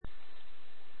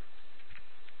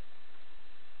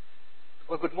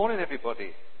good morning, everybody.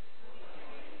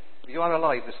 You are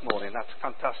alive this morning. That's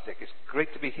fantastic. It's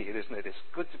great to be here, isn't it? It's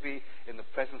good to be in the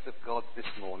presence of God this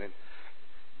morning.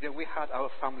 You know, we had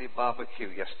our family barbecue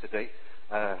yesterday.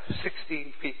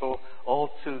 16 people,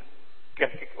 all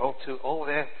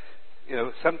there. You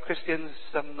know, some Christians,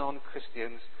 some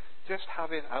non-Christians, just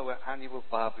having our annual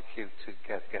barbecue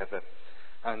together.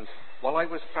 And while I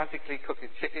was frantically cooking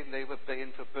chicken, they were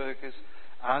baying for burgers.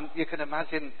 And you can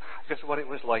imagine just what it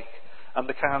was like. And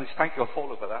the carnage, thank you, I'll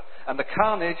fall over that. And the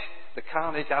carnage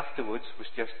afterwards was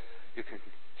just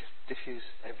dishes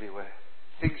everywhere.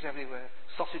 Things everywhere.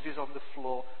 Sausages on the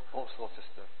floor, all sorts of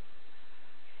stuff.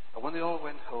 And when they all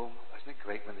went home, isn't it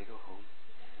great when they go home?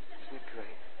 Isn't it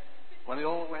great? When they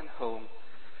all went home,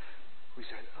 we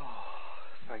said, oh,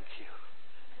 thank you.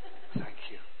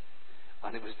 Thank you.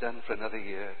 And it was done for another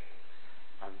year.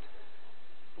 And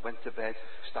went to bed,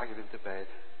 staggered into bed.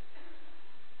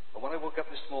 And when I woke up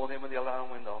this morning, when the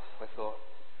alarm went off, I thought,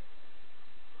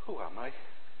 who am I?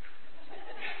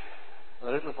 And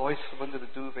a little voice from under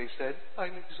the duvet said,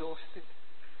 I'm exhausted.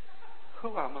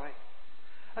 Who am I?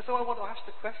 And so I want to ask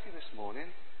the question this morning,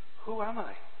 who am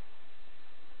I?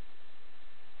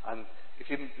 And if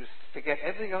you forget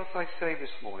everything else I say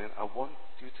this morning, I want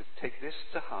you to take this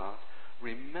to heart.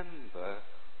 Remember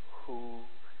who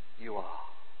you are.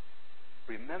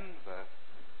 Remember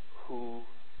who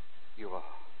you are.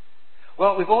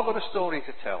 Well, we've all got a story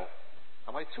to tell.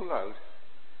 Am I too loud?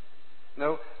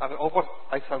 No?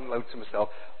 I sound loud to myself.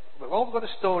 We've all got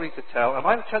a story to tell, and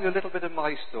I'll tell you a little bit of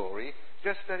my story,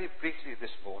 just very briefly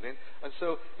this morning. And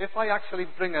so, if I actually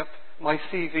bring up my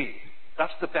CV,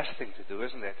 that's the best thing to do,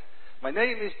 isn't it? My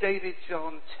name is David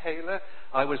John Taylor.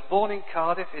 I was born in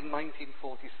Cardiff in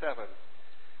 1947.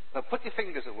 Now, put your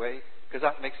fingers away, because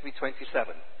that makes me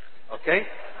 27. Okay?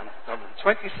 I'm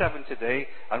 27 today,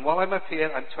 and while I'm up here,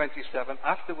 I'm 27.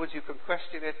 Afterwards, you can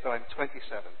question it, but I'm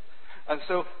 27. And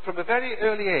so, from a very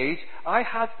early age, I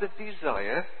had the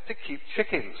desire to keep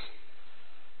chickens.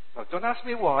 Now, don't ask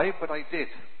me why, but I did.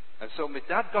 And so, my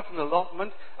dad got an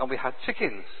allotment, and we had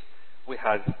chickens. We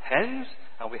had hens,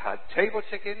 and we had table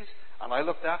chickens, and I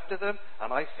looked after them,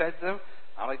 and I fed them,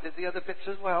 and I did the other bits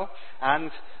as well,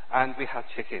 and we had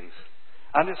chickens.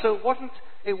 And so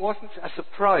it wasn't a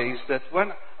surprise that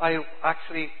when I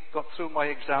actually got through my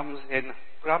exams in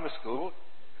grammar school,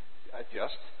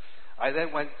 I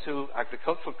then went to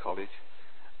agricultural college,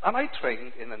 and I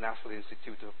trained in the National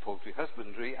Institute of Poultry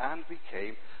Husbandry and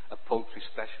became a poultry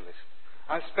specialist.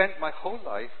 I spent my whole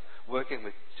life working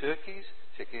with turkeys,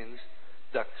 chickens,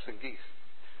 ducks and geese.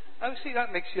 Now see,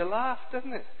 that makes you laugh,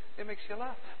 doesn't it? It makes you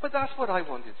laugh. But that's what I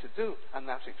wanted to do, and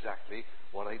that's exactly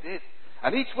what I did.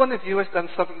 And each one of you has done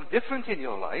something different in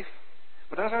your life.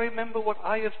 But as I remember what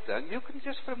I have done, you can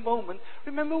just for a moment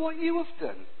remember what you have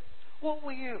done. What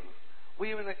were you? Were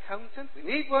you an accountant? We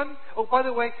need one. Oh, by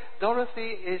the way,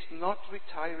 Dorothy is not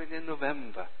retiring in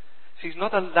November. She's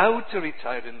not allowed to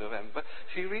retire in November.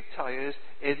 She retires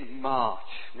in March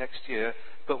next year.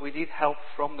 But we need help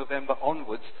from November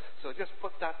onwards. So just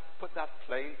put that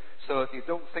plain. So if you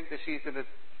don't think that she's going to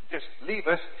just leave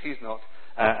us, she's not.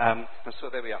 And so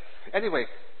there we are. Anyway,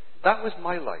 that was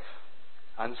my life.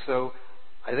 And so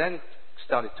I then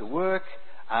started to work,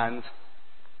 and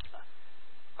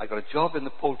I got a job in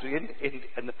the poultry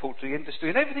industry,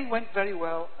 and everything went very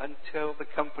well until the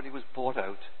company was bought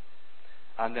out,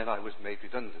 and then I was made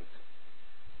redundant.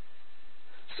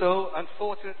 So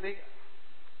unfortunately,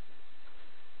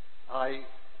 I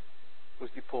was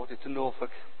deported to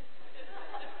Norfolk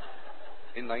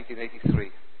in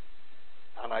 1983.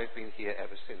 And I've been here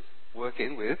ever since,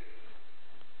 working with,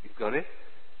 you've got it,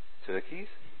 turkeys,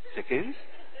 chickens,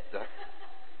 ducks,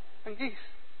 and geese.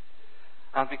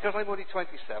 And because I'm only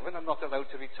 27, I'm not allowed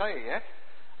to retire yet.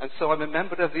 And so I'm a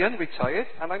member of the unretired,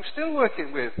 and I'm still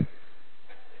working with.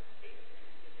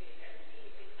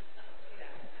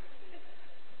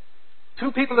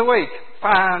 Two people awake.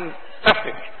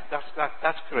 Fantastic.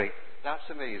 That's great. That's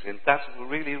amazing. That's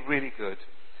really, really good.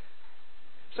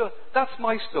 So that's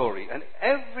my story, and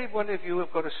every one of you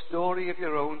have got a story of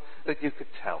your own that you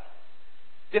could tell.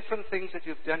 Different things that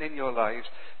you've done in your lives,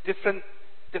 different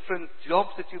jobs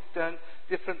that you've done,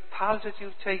 different paths that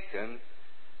you've taken,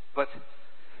 but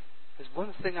there's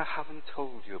one thing I haven't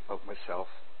told you about myself,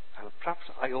 and perhaps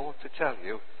I ought to tell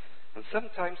you, and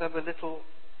sometimes I'm a little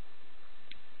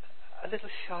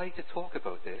shy to talk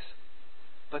about this,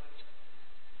 but,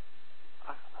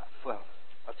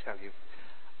 I'll tell you.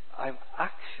 I'm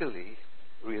actually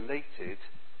related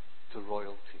to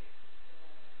royalty.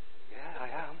 Yeah, I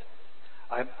am.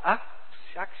 I'm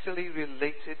actually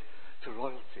related to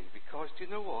royalty because, do you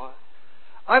know what?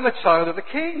 I'm a child of the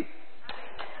King.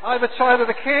 I'm a child of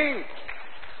the King.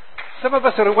 Some of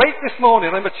us are awake this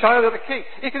morning. I'm a child of the King.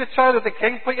 If you're a child of the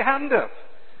King, put your hand up.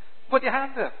 Put your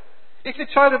hand up. If you're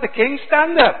a child of the King,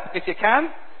 stand up, if you can.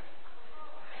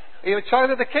 Are you a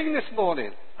child of the King this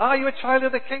morning? Are you a child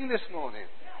of the King this morning?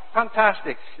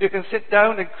 Fantastic. You can sit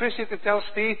down, and Chris, you can tell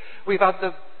Steve, we've had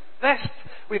the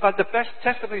best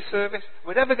testimony service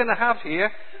we're ever going to have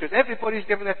here, because everybody's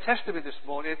given their testimony this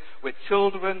morning. We're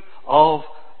children of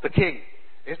the King.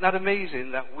 Isn't that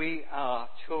amazing that we are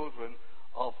children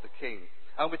of the King?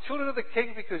 And we're children of the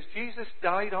King because Jesus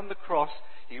died on the cross,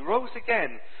 he rose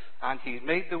again, and he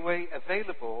made the way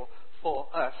available for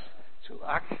us to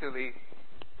actually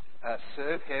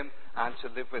serve him and to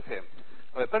live with him.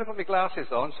 I better put my glasses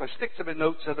on, so I stick to my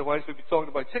notes, otherwise we'll be talking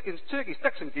about chickens, turkeys,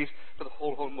 ducks and geese for the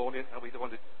whole morning, and we don't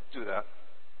want to do that.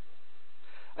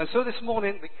 And so this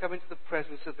morning we come into the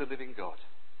presence of the living God.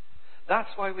 That's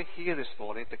why we're here this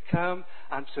morning, to come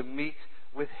and to meet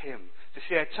with him, to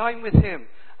share time with him,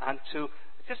 and to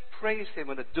just praise him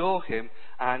and adore him,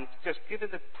 and just give him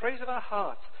the praise of our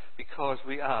hearts, because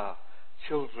we are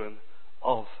children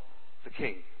of the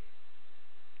King.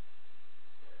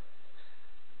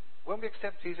 When we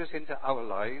accept Jesus into our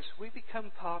lives, we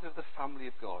become part of the family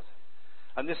of God.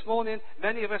 And this morning,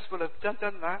 many of us will have done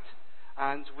that,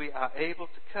 and we are able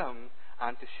to come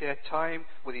and to share time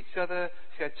with each other,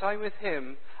 share time with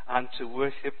him, and to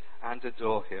worship and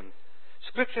adore him.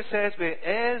 Scripture says we're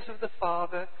heirs of the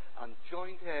Father and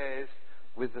joint heirs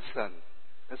with the Son.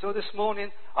 And so this morning,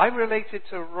 I'm related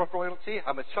to royalty.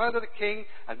 I'm a child of the King,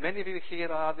 and many of you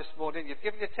here are this morning. You've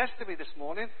given your testimony this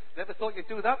morning. Never thought you'd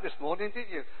do that this morning, did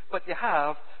you? But you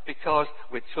have, because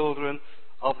we're children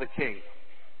of the King.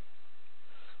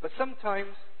 But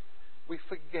sometimes we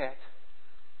forget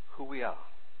who we are.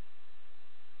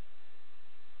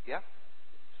 Yeah?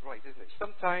 It's right, isn't it?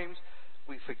 Sometimes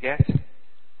we forget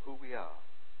who we are.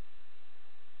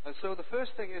 And so the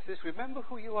first thing is this: remember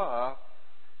who you are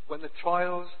when the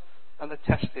trials and the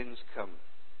testings come.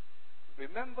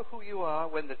 Remember who you are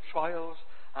when the trials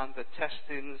and the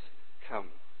testings come.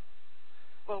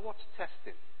 Well, what's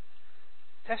testing?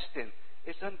 Testing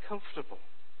is uncomfortable.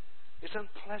 It's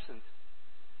unpleasant.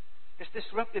 It's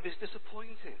disruptive. It's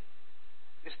disappointing.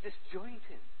 It's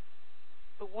disjointing.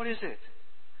 But what is it?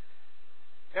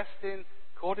 Testing,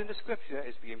 according to Scripture,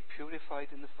 is being purified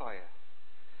in the fire.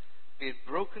 Being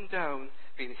broken down,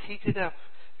 being heated up,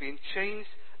 being changed,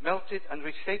 melted and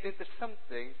reshaped into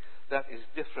something that is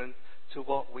different to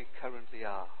what we currently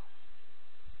are.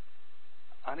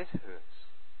 And it hurts.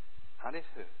 And it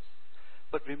hurts.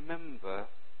 But remember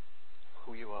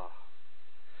who you are.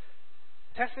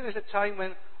 Testing is a time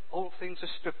when old things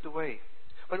are stripped away.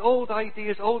 When old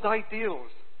ideas, old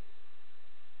ideals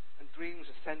and dreams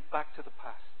are sent back to the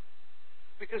past.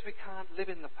 Because we can't live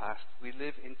in the past. We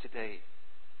live in today.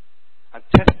 And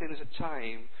testing is a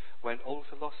time when old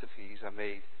philosophies are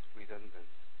made redundant.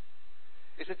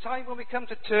 It's a time when we come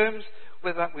to terms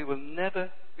with that we will never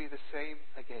be the same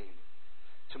again.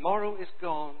 Tomorrow is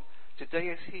gone, today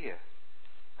is here,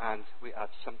 and we are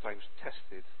sometimes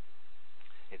tested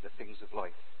in the things of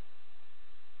life.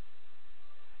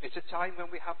 It's a time when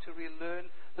we have to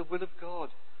relearn the will of God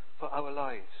for our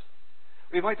lives.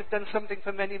 We might have done something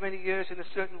for many, many years in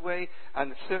a certain way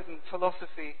and a certain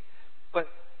philosophy, but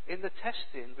in the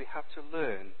testing we have to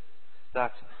learn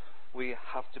that we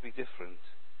have to be different.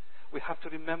 We have to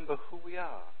remember who we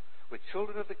are. We're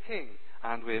children of the King,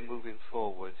 and we're moving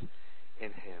forward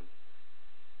in him.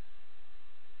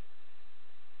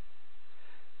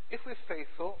 If we're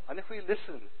faithful, and if we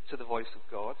listen to the voice of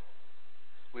God,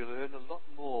 we'll learn a lot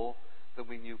more than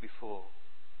we knew before.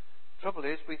 Trouble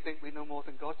is, we think we know more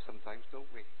than God sometimes, don't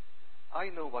we? I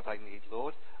know what I need,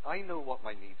 Lord. I know what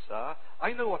my needs are.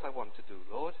 I know what I want to do,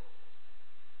 Lord.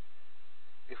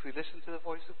 If we listen to the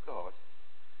voice of God,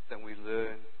 then we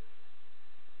learn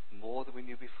more than we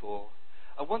knew before.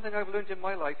 And one thing I've learned in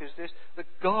my life is this: that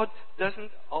God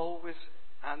doesn't always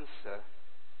answer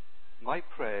my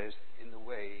prayers in the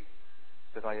way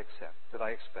that I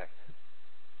expect.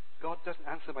 God doesn't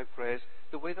answer my prayers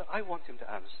the way that I want him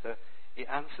to answer. He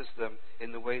answers them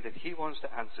in the way that he wants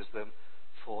to answer them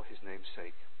for his name's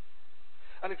sake.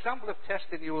 An example of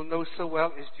testing you will know so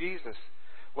well is Jesus,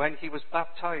 when he was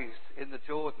baptized in the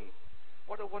Jordan.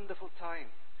 What a wonderful time.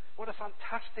 What a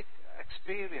fantastic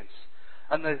experience.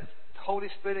 And the Holy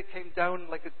Spirit came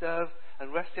down like a dove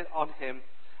and rested on him.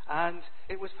 And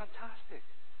it was fantastic.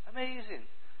 Amazing.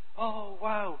 Oh,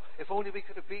 wow. If only we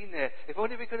could have been there. If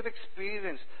only we could have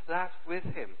experienced that with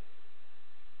him.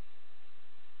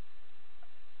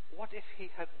 What if he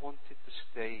had wanted to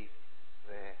stay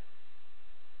there?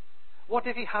 What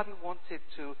if he hadn't wanted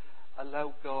to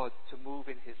allow God to move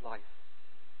in his life?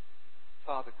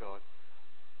 Father God,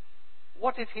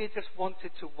 what if he just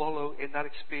wanted to wallow in that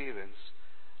experience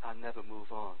and never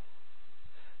move on?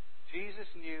 Jesus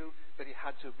knew that he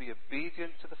had to be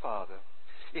obedient to the Father.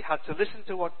 He had to listen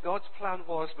to what God's plan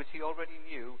was, which he already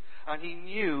knew, and he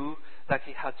knew that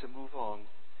he had to move on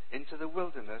into the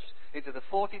wilderness, into the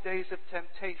 40 days of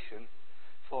temptation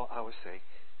for our sake.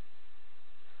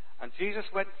 And Jesus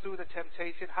went through the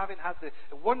temptation, having had the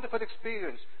wonderful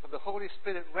experience of the Holy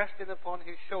Spirit resting upon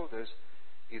his shoulders.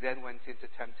 He then went into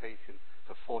temptation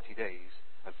for 40 days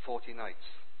and 40 nights.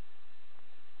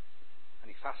 And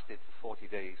he fasted for 40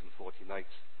 days and 40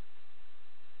 nights.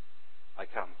 I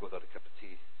can't go without a cup of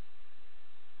tea.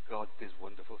 God does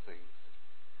wonderful things.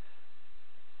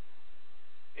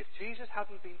 If Jesus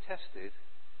hadn't been tested,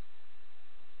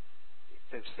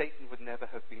 then Satan would never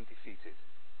have been defeated.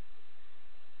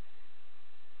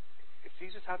 If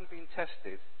Jesus hadn't been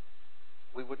tested,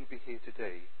 we wouldn't be here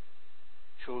today,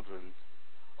 children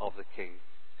of the King.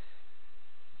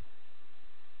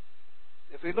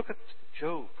 If we look at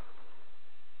Job,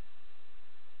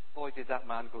 boy, did that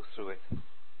man go through it.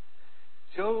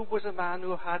 Job was a man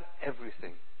who had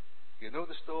everything. You know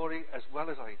the story as well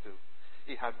as I do.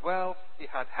 He had wealth, he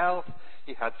had health,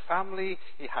 he had family,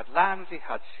 he had land, he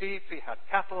had sheep, he had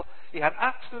cattle. He had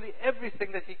absolutely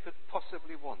everything that he could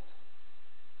possibly want.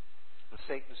 And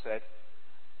Satan said,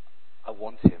 I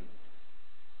want him.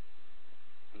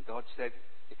 And God said,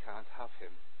 you can't have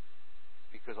him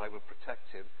because I will protect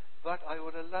him, but I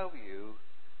will allow you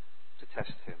to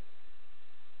test him.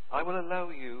 I will allow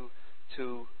you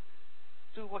to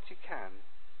do what you can.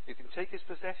 You can take his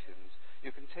possessions,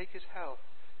 you can take his health,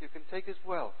 you can take his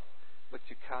wealth, but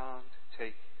you can't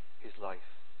take his life.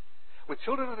 We're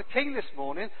children of the King this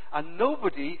morning, and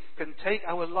nobody can take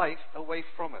our life away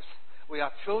from us. We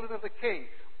are children of the King.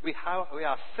 We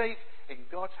are safe in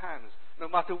God's hands. No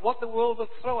matter what the world will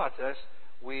throw at us,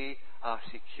 we are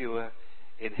secure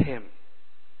in him.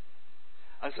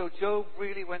 And so Job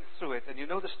really went through it. And you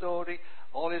know the story.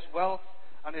 All his wealth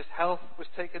and his health was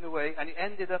taken away, and he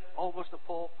ended up almost a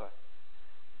pauper.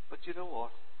 But you know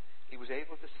what? He was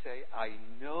able to say, I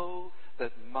know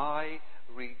that my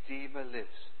Redeemer lives.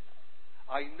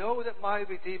 I know that my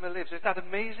Redeemer lives. Isn't that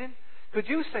amazing? Could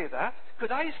you say that?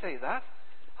 Could I say that?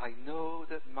 I know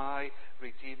that my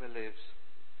Redeemer lives.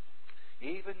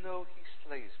 Even though he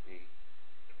slays me,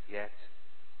 yet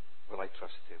will I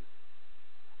trust him.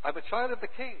 I'm a child of the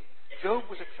King. Job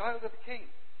was a child of the King.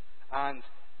 And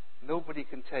nobody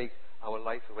can take our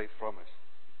life away from us.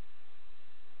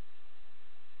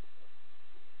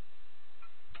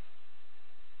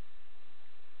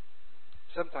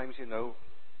 Sometimes, you know,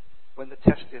 when the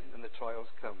testing and the trials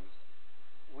comes,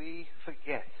 we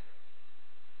forget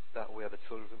that we are the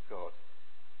children of God,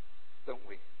 don't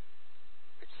we?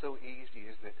 It's so easy,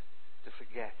 isn't it, to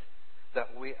forget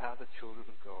that we are the children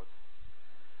of God.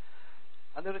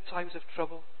 And there are times of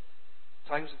trouble,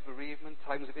 times of bereavement,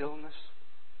 times of illness,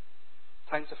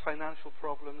 times of financial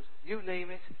problems. You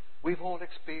name it, we've all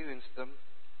experienced them,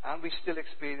 and we still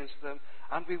experience them,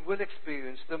 and we will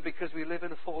experience them because we live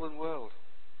in a fallen world.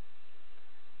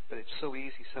 But it's so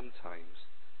easy sometimes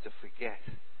to forget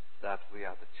that we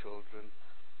are the children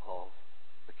of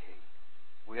the King.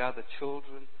 We are the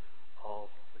children of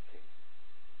the King.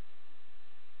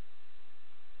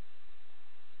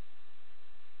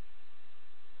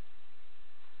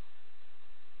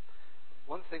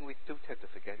 One thing we do tend to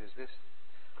forget is this,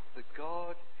 that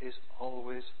God is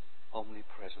always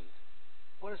omnipresent.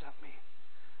 What does that mean?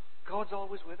 God's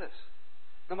always with us.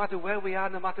 No matter where we are,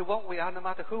 no matter what we are, no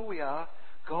matter who we are,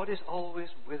 God is always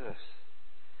with us.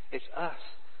 It's us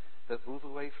that move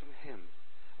away from him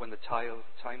when the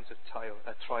times of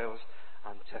trials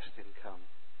and testing come.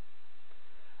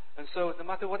 And so no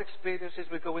matter what experiences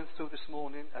we're going through this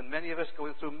morning, and many of us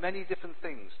going through many different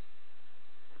things,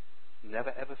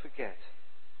 never ever forget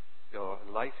your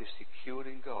life is secure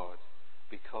in God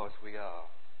because we are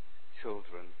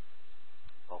children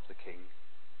of the King.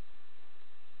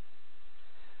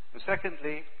 And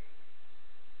secondly,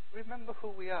 remember who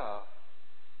we are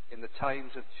in the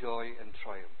times of joy and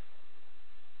triumph.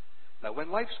 Now,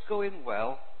 when life's going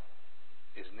well,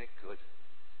 isn't it good?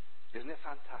 Isn't it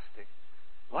fantastic?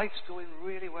 Life's going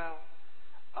really well,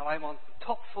 and I'm on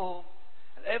top form,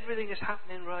 and everything is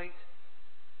happening right.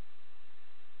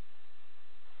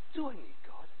 Do I need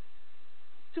God?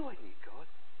 Do I need God?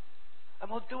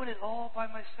 Am I doing it all by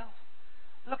myself?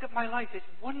 Look at my life, it's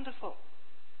wonderful.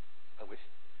 I wish.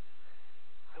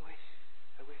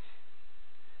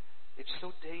 It's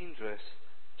so dangerous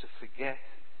to forget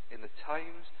in the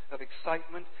times of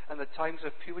excitement and the times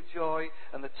of pure joy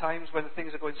and the times when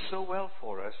things are going so well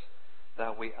for us,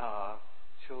 that we are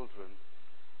children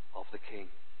of the King.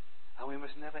 And we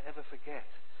must never ever forget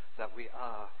that we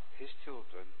are his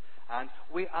children, and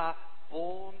we are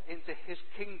born into his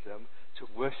kingdom to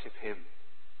worship him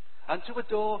and to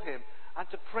adore him and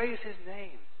to praise his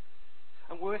name.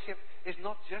 And worship is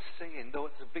not just singing, though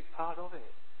it's a big part of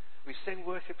it. We sing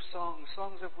worship songs,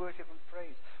 songs of worship and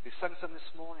praise. We sung some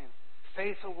this morning.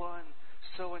 Faithful one,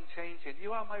 so unchanging.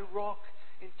 You are my rock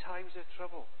in times of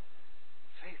trouble.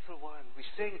 Faithful one. We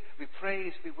sing, we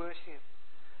praise, we worship.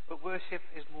 But worship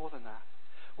is more than that.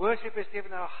 Worship is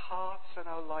giving our hearts and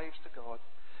our lives to God.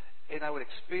 In our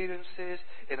experiences,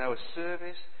 in our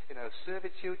service, in our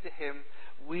servitude to him,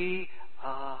 we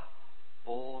are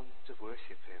born to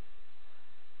worship him.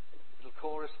 The little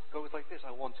chorus goes like this: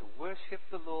 I want to worship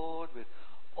the Lord with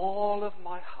all of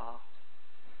my heart.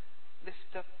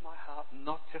 Lift up my heart,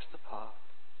 not just a part.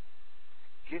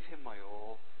 Give him my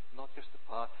all, not just a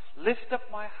part. Lift up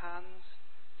my hands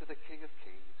to the King of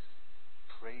Kings.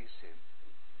 Praise him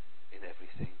in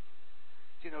everything.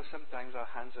 Do you know, sometimes our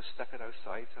hands are stuck at our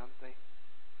sides, aren't they?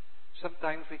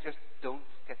 Sometimes we just don't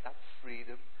get that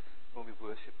freedom when we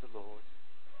worship the Lord.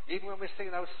 Even when we're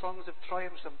singing our songs of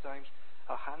triumph, sometimes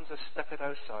our hands are stuck at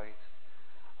our sides.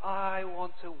 I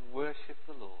want to worship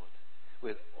the Lord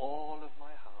with all of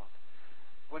my heart.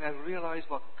 When I realize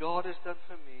what God has done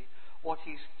for me, what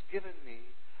he's given me,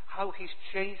 how he's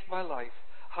changed my life,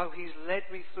 how he's led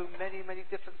me through many, many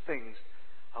different things,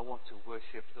 I want to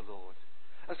worship the Lord.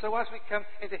 And so as we come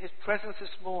into his presence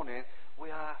this morning, we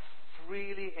are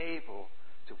freely able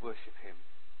to worship him.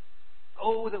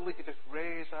 Oh, that we could just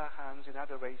raise our hands in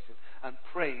adoration and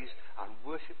praise and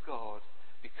worship God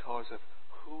because of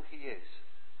who he is,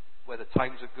 whether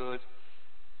times are good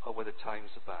or whether times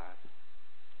are bad.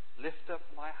 Lift up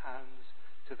my hands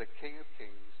to the King of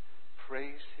Kings.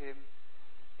 Praise him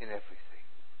in everything.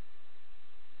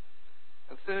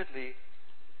 And thirdly,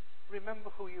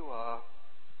 remember who you are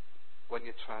when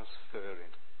you're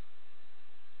transferring.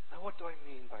 Now, what do I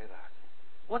mean by that?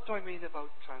 What do I mean about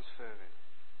transferring?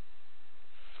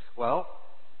 Well,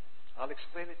 I'll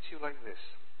explain it to you like this.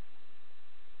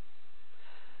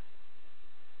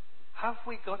 Have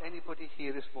we got anybody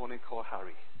here this morning called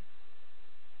Harry?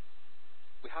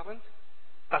 We haven't?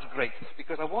 That's great,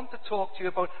 because I want to talk to you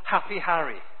about Happy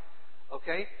Harry.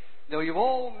 Okay? Now, you've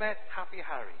all met Happy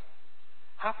Harry.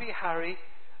 Happy Harry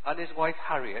and his wife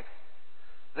Harriet,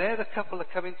 they're the couple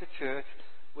that come into church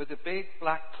with a big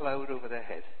black cloud over their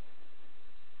head.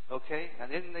 Okay?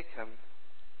 And in they come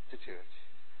to church.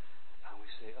 And we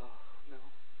say, oh,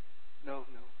 no,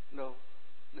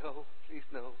 please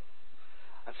no.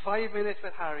 And 5 minutes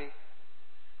with Harry,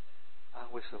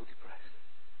 and we're so depressed.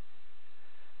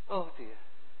 Oh dear,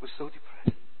 we're so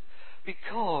depressed.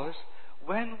 Because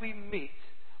when we meet,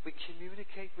 we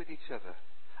communicate with each other.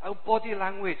 Our body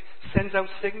language sends out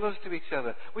signals to each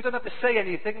other. We don't have to say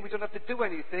anything. We don't have to do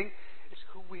anything. It's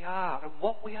who we are and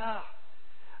what we are.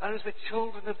 And as the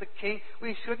children of the King,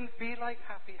 we shouldn't be like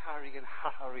Happy Harry and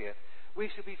Harriet. We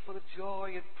should be full of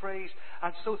joy and praise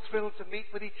and so thrilled to meet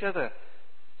with each other.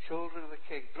 Children of the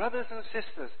King, brothers and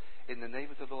sisters, in the name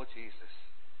of the Lord Jesus.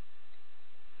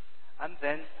 And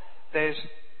then there's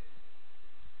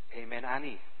Amen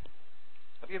Annie.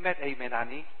 Have you met Amen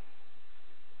Annie?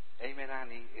 Amen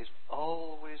Annie is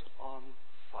always on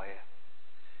fire.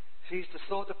 She's the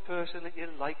sort of person that you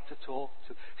like to talk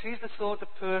to. She's the sort of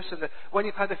person that when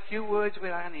you've had a few words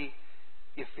with Annie,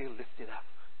 you feel lifted up.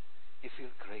 You feel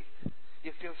great.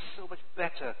 You feel so much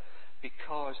better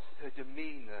because her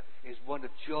demeanor is one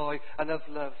of joy and of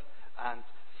love and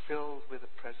filled with the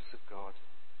presence of God.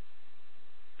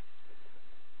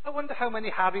 I wonder how many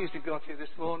Harrys we've got here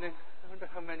this morning. I wonder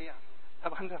how many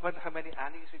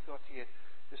Annies we've got here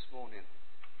this morning.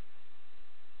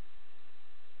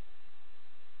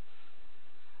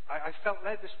 I felt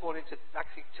led this morning to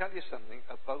actually tell you something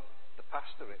about the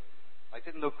pastorate. I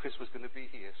didn't know Chris was going to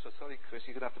be here, so sorry, Chris,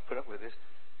 you're going to have to put up with this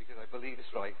because I believe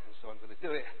it's right, and so I'm going to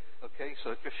do it. Okay,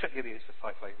 so just shut your ears for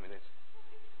five minutes.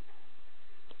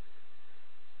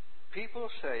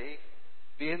 People say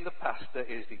being the pastor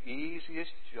is the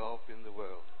easiest job in the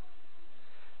world.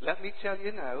 Let me tell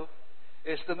you now,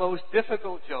 it's the most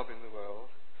difficult job in the world.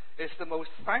 It's the most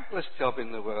thankless job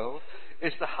in the world.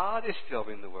 It's the hardest job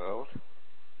in the world.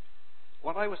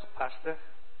 When I was a pastor,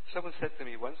 someone said to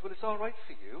me once, well, it's all right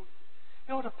for you.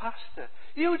 You're a pastor.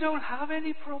 You don't have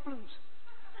any problems.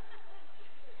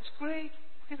 It's great,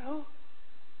 you know.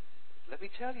 Let me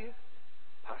tell you,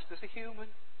 pastors are human.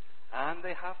 And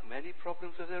they have many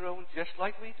problems of their own, just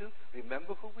like we do.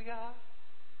 Remember who we are.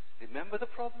 Remember the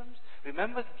problems.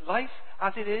 Remember life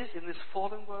as it is in this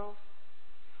fallen world.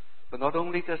 But not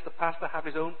only does the pastor have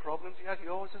his own problems, he has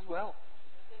yours as well.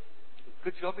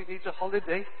 Good job he needs a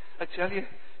holiday, I tell you,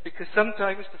 because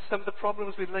sometimes some of the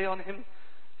problems we lay on him,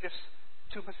 just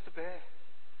too much to bear.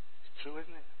 It's true,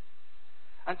 isn't it?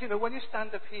 And you know, when you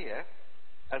stand up here,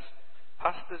 as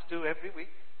pastors do every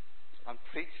week, and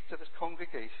preach to this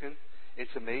congregation,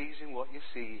 it's amazing what you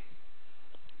see.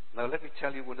 Now let me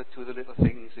tell you one or two of the little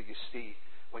things that you see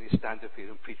when you stand up here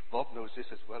and preach. Bob knows this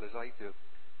as well as I do.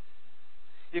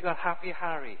 You got Happy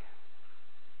Harry.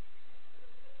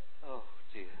 Oh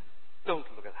dear. Don't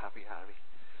look at Happy Harry.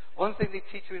 One thing they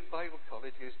teach you in Bible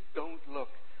college is don't look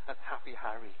at Happy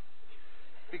Harry.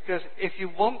 Because if you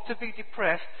want to be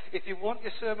depressed, if you want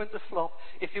your sermon to flop,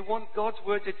 if you want God's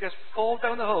word to just fall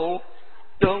down the hole,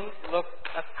 don't look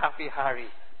at Happy Harry.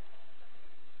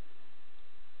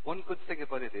 One good thing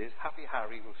about it is, Happy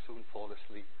Harry will soon fall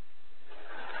asleep.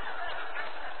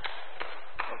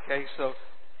 Okay, so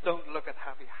don't look at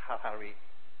Happy Harry.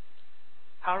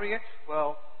 Harriet,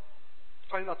 well,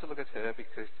 try not to look at her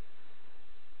because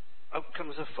out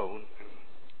comes her phone.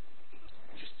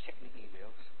 Just checking the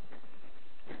emails.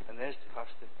 And there's the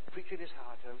pastor, preaching his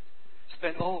heart out.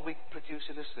 Spent all week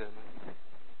producing a sermon.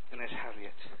 And there's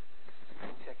Harriet,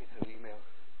 checking her email.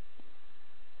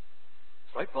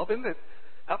 It's right, Bob, isn't it?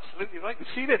 Absolutely right. We've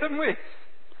seen it, haven't we?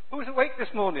 Who's awake this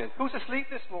morning? Who's asleep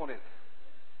this morning?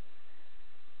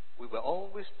 We were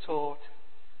always taught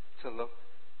to look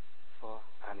for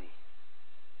Annie.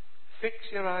 Fix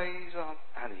your eyes on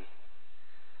Annie.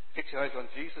 Fix your eyes on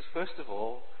Jesus first of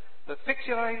all, but fix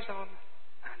your eyes on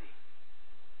Annie,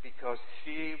 because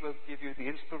she will give you the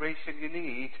inspiration you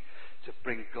need to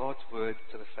bring God's word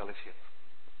to the fellowship.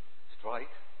 It's right.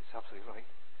 It's absolutely right.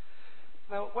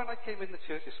 Now, when I came in the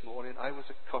church this morning, I was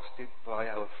accosted by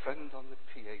our friend on the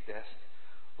PA desk,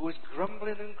 who was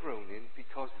grumbling and groaning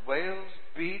because Wales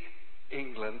beat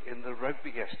England in the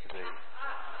rugby yesterday.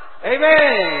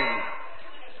 Amen!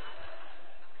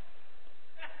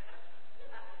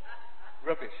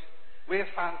 Rubbish. We're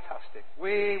fantastic.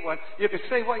 We won. You can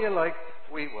say what you like,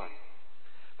 we won.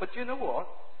 But you know what?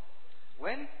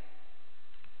 When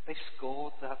they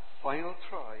scored that final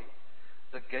try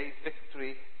that gave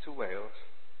victory to Wales,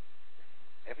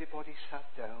 everybody sat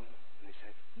down and they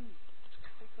said,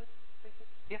 very good, very good.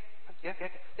 Yeah.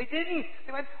 They didn't.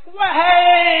 They went,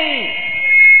 way!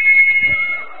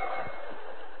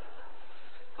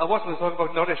 I wasn't talking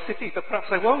about Norwich City, but perhaps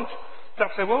I won't.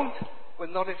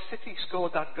 When Norwich City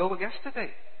scored that goal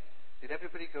yesterday, did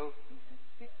everybody go,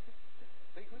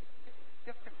 very good?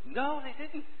 Yeah. No, they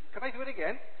didn't. Can I do it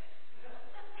again?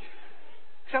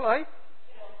 Shall I?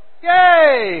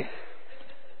 Yay!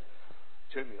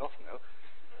 Turn me off now.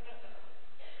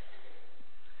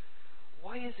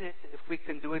 Why is it if we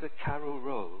can do it at Carrow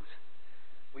Road,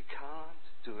 we can't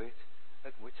do it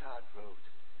at Whithard Road?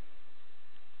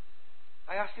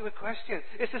 I ask you a question.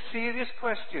 It's a serious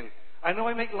question. I know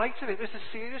I make light of it. It's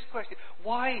a serious question.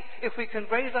 Why, if we can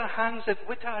raise our hands at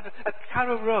Whithard, at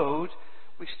Carrow Road,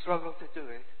 we struggle to do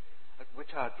it at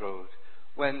Whithard Road,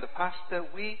 when the pastor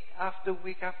week after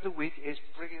week after week is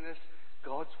bringing us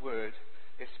God's word.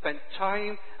 He's spent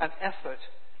time and effort,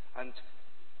 and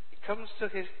he comes to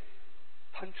his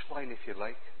punchline, if you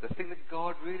like, the thing that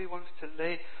God really wants to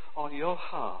lay on your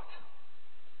heart.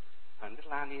 And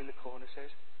little Annie in the corner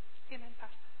says, Amen,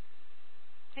 Pastor.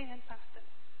 Amen, Pastor.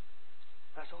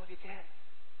 That's all you get.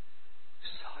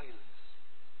 Silence.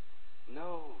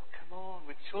 No, come on,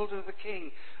 we're children of the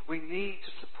King. We need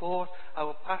to support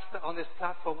our pastor on this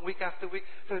platform week after week.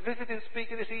 For visiting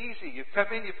speaking is easy. You come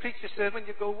in, you preach your sermon,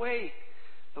 you go away.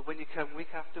 But when you come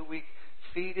week after week,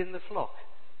 feeding the flock,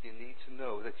 you need to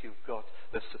know that you've got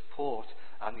the support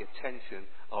and the attention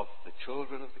of the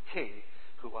children of the King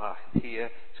who are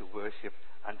here to worship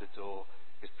and adore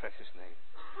his precious name.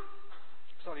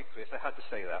 Sorry, Chris, I had to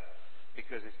say that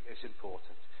because it's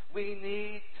important. We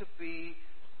need to be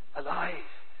alive.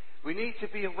 We need to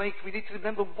be awake. We need to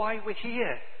remember why we're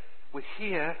here. We're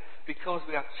here because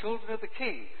we are children of the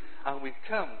King and we've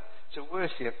come to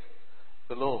worship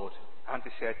the Lord and to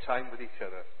share time with each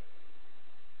other.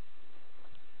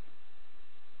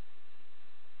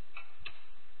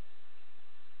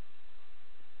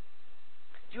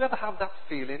 Do you ever have that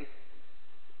feeling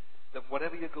that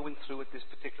whatever you're going through at this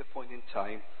particular point in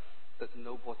time, that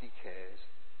nobody cares?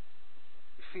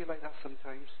 You feel like that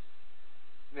sometimes?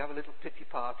 We have a little pity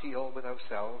party all with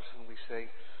ourselves and we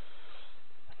say,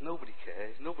 nobody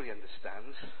cares, nobody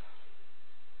understands.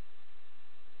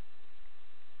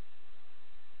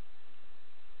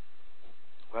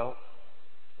 Well,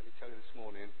 let me tell you this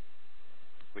morning,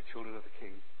 we're children of the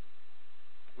King.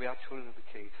 We are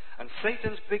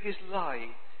Satan's biggest lie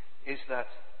is that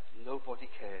nobody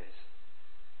cares.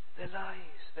 They're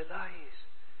lies. They're lies.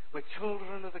 We're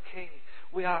children of the King.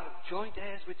 We are joint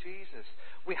heirs with Jesus.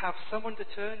 We have someone to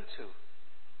turn to.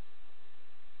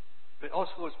 But it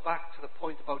also goes back to the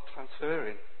point about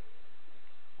transferring.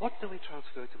 What do we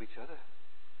transfer to each other?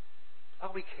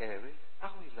 Are we caring?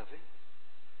 Are we loving?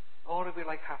 Or are we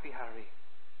like Happy Harry?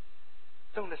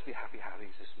 Don't let's be Happy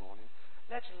Harrys this morning.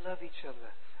 Let's love each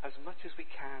other as much as we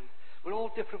can. We're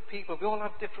all different people. We all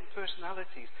have different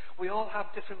personalities. We all have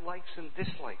different likes and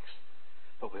dislikes.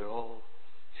 But we're all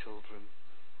children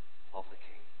of the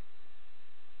King.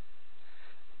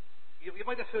 You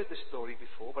might have heard this story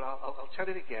before, but I'll tell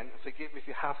it again. Forgive me if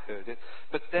you have heard it.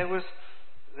 But there was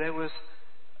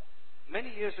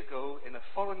many years ago in a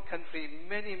foreign country,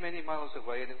 many, many miles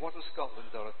away, and it wasn't Scotland,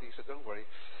 Dorothy, so don't worry.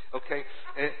 Okay,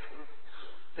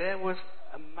 there was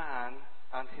a man,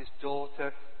 and his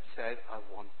daughter said, "I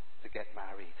want to get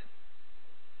married."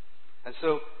 And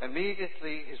so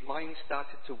immediately his mind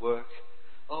started to work.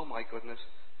 Oh my goodness,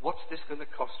 what's this going to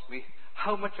cost me?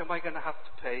 How much am I going to have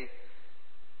to pay?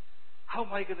 How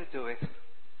am I going to do it?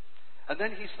 And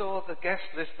then he saw the guest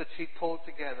list that she pulled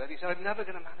together. He said, "I'm never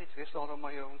going to manage this all on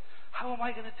my own. How am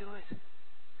I going to do it?"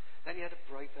 Then he had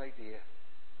a bright idea.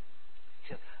 He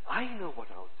said, "I know what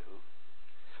I'll do.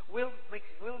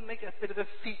 We'll make a bit of a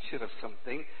feature of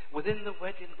something within the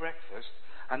wedding breakfast,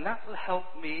 and that will help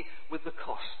me with the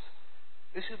cost.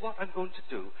 This is what I'm going to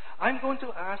do. I'm going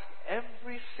to ask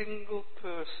every single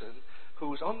person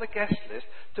who's on the guest list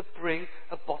to bring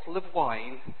a bottle of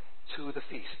wine to the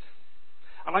feast.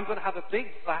 And I'm going to have a big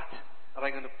vat, and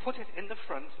I'm going to put it in the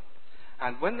front,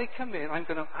 and when they come in, I'm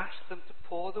going to ask them to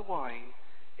pour the wine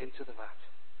into the vat."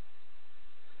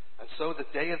 And so the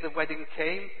day of the wedding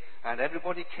came, and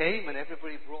everybody came, and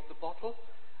everybody brought the bottle,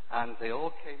 and they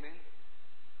all came in,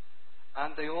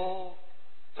 and they all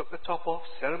took the top off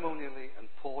ceremonially and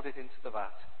poured it into the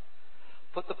vat.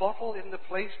 Put the bottle in the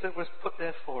place that was put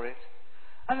there for it,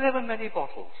 and there were many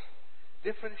bottles.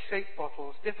 Different shaped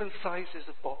bottles, different sizes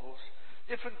of bottles,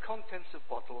 different contents of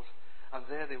bottles, and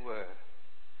there they were.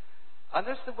 And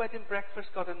as the wedding breakfast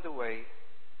got underway,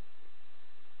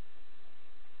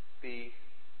 the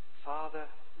father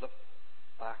looked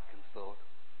back and thought,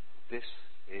 "This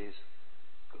is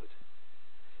good.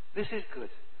 This is good.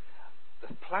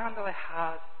 The plan that I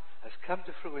had has come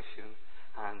to fruition,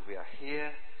 and we are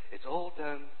here, it's all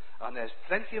done, and there's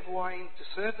plenty of wine to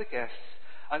serve the guests."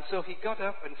 And so he got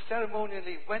up and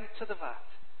ceremonially went to the vat,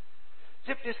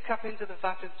 dipped his cup into the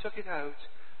vat and took it out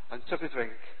and took a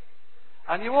drink.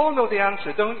 And you all know the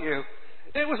answer, don't you?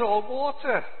 It was all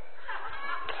water.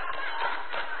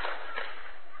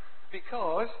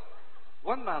 Because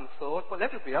one man thought, well,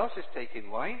 everybody else is taking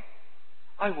wine.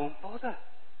 I won't bother.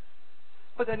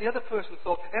 But then the other person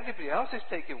thought, everybody else is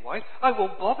taking wine. I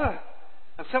won't bother.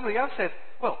 And somebody else said,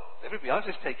 well, everybody else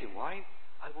is taking wine.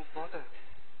 I won't bother.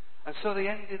 And so they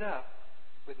ended up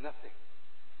with nothing.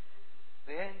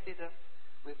 They ended up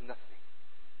with nothing.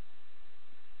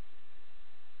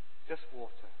 Just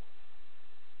water.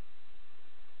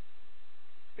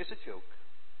 It's a joke.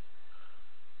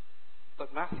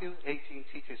 But Matthew 18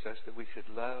 teaches us that we should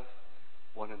love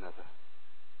one another.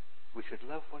 We should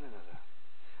love one another.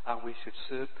 And we should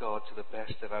serve God to the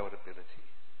best of our ability.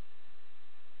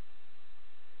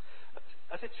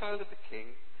 As a child of the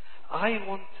King, I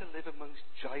want to live amongst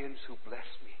giants who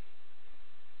bless me.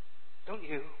 Don't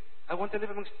you? I want to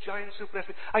live amongst giants who bless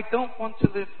me. I don't want to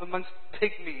live amongst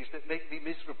pygmies that make me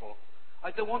miserable.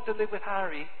 I don't want to live with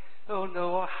Harry. Oh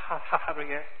no,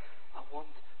 Harriet. I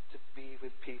want to be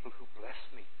with people who bless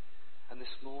me. And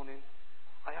this morning,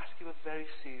 I ask you a very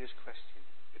serious question.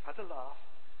 You've had a laugh,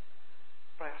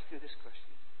 but I ask you this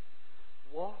question.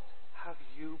 What have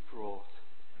you brought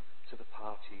to the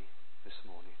party this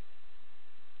morning?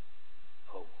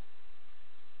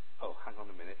 Oh, hang on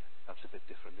a minute. That's a bit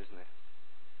different, isn't it?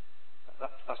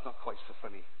 That's not quite so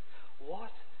funny.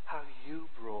 What have you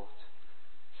brought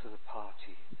to the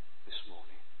party this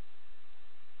morning?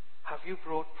 Have you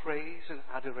brought praise and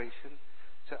adoration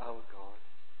to our God?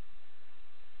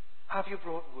 Have you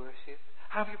brought worship?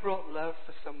 Have you brought love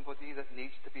for somebody that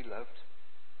needs to be loved?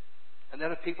 And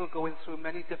there are people going through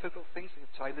many difficult things at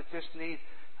the time that just need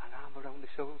an arm around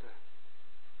the shoulder.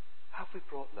 Have we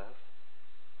brought love?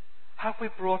 Have we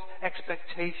brought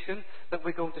expectation that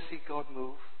we're going to see God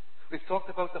move? We've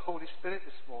talked about the Holy Spirit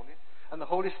this morning, and the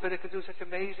Holy Spirit can do such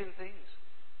amazing things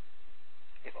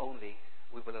if only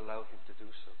we will allow Him to do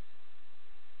so.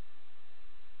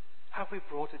 Have we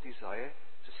brought a desire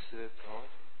to serve God?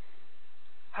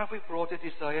 Have we brought a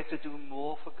desire to do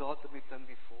more for God than we've done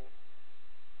before?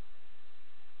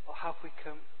 Or have we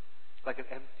come like an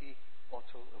empty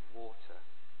bottle of water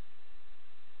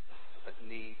that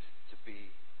needs to be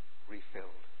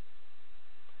refilled.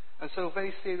 And so,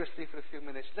 very seriously for a few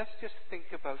minutes, let's just think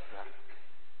about that.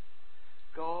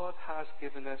 God has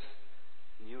given us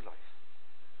new life.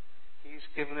 He's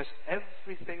given us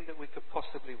everything that we could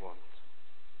possibly want.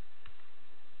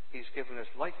 He's given us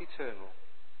life eternal.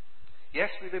 Yes,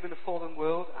 we live in a fallen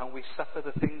world and we suffer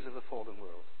the things of the fallen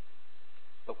world.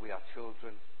 But we are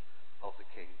children of the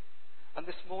King. And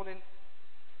this morning,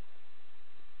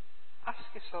 ask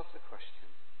yourself the question,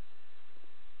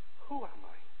 who am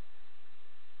I?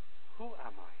 Who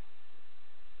am I?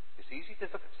 It's easy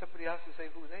to look at somebody else and say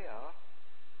who they are.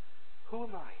 Who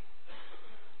am I?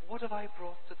 What have I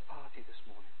brought to the party this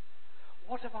morning?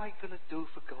 What am I going to do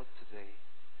for God today?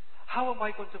 How am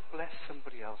I going to bless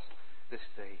somebody else this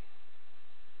day?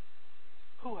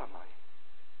 Who am I?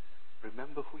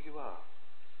 Remember who you are.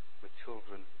 We're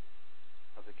children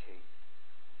of the King.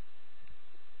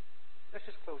 Let's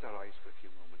just close our eyes for a few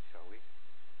moments, shall we?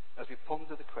 As we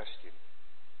ponder the question.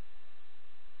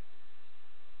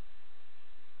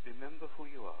 Remember who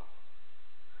you are.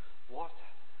 What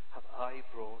have I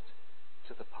brought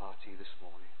to the party this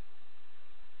morning?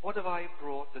 What have I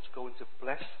brought that's going to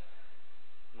bless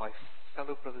my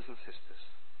fellow brothers and sisters?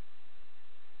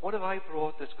 What have I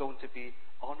brought that's going to be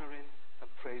honouring and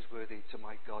praiseworthy to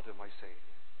my God and my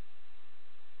Saviour?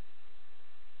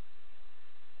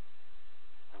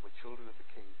 And we're children of the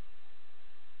King.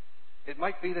 It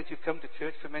might be that you've come to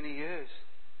church for many years,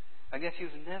 and yet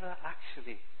you've never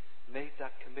actually made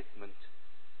that commitment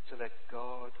to let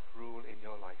God rule in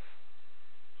your life.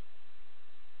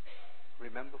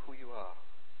 Remember who you are.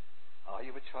 Are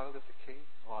you a child of the King,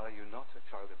 or are you not a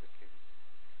child of the King?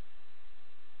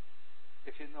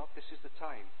 If you're not, this is the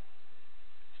time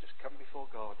to just come before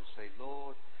God and say,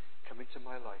 Lord, come into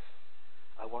my life.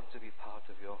 I want to be part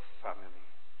of your family.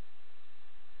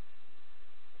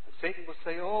 And Satan will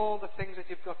say all the things that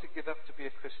you've got to give up to be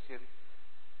a Christian.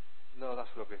 No,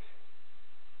 that's rubbish.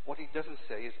 What he doesn't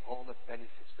say is all the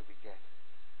benefits that we get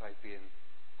by being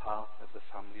part of the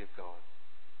family of God.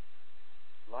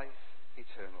 Life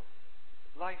eternal.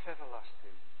 Life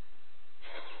everlasting.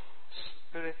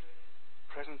 Spirit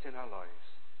present in our lives.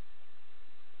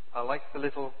 I like the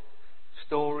little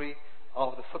story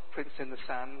of the footprints in the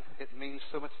sand. It means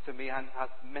so much to me and has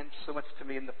meant so much to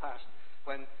me in the past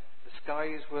when the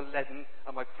skies were leaden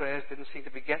and my prayers didn't seem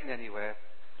to be getting anywhere.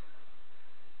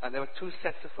 And there were two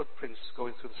sets of footprints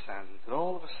going through the sand. And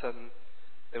all of a sudden,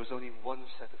 there was only one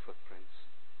set of footprints.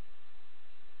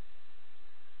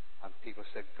 And people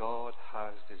said, God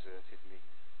has deserted me.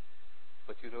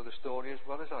 But you know the story as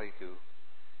well as I do.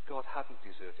 God hadn't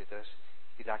deserted us.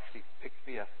 He'd actually picked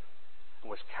me up and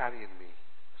was carrying me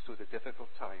through the difficult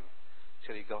time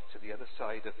till he got to the other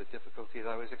side of the difficulty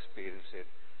that I was experiencing.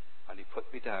 And he put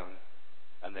me down,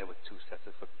 and there were two sets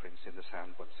of footprints in the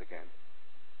sand once again.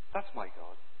 That's my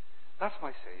God. That's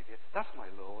my Saviour. That's my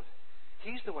Lord.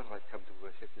 He's the one I've come to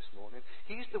worship this morning.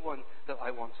 He's the one that I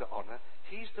want to honour.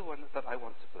 He's the one that I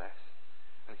want to bless.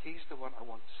 And he's the one I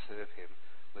want to serve him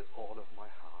with all of my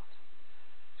heart.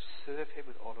 Serve him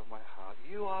with all of my heart.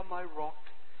 You are my rock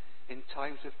in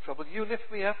times of trouble. You lift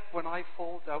me up when I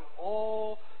fall down.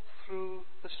 All through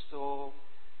the storm,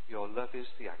 your love is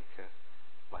the anchor.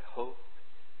 My hope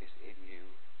is in you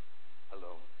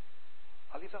alone.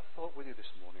 I'll leave that thought with you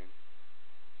this morning.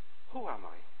 Who am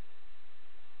I?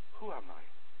 Who am I?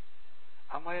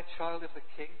 Am I a child of the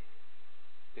King?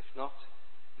 If not,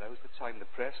 now's the time. The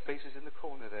prayer space is in the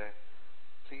corner there.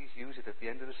 Please use it at the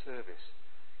end of the service.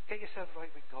 Get yourself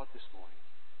right with God this morning.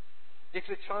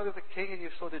 If you're a child of the King and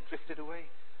you've sort of drifted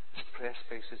away, this prayer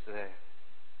space is there.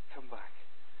 Come back,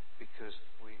 because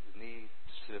we need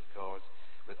to serve God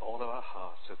with all of our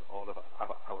hearts and all of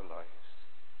our lives.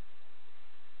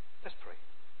 Let's pray.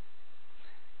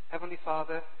 Heavenly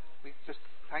Father, we just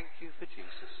thank you for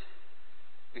Jesus.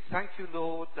 We thank you,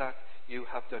 Lord, that you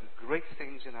have done great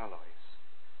things in our lives.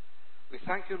 We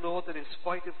thank you, Lord, that in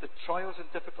spite of the trials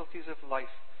and difficulties of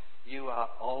life, you are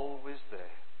always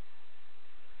there.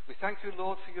 We thank you,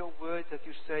 Lord, for your word that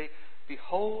you say,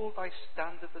 behold, I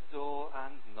stand at the door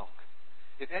and knock.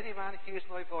 If any man hears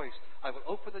my voice, I will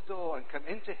open the door and come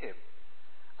into him,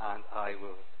 and I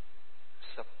will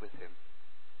sup with him.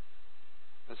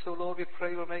 And so, Lord, we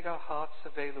pray we'll make our hearts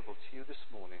available to you this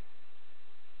morning,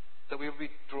 that we will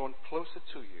be drawn closer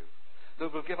to you,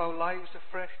 that we'll give our lives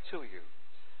afresh to you,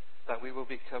 that we will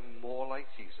become more like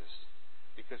Jesus,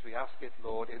 because we ask it,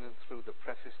 Lord, in and through the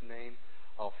precious name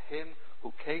of him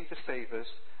who came to save us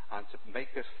and to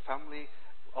make us family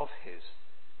of his,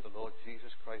 the Lord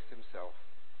Jesus Christ himself.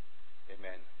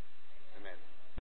 Amen. Amen.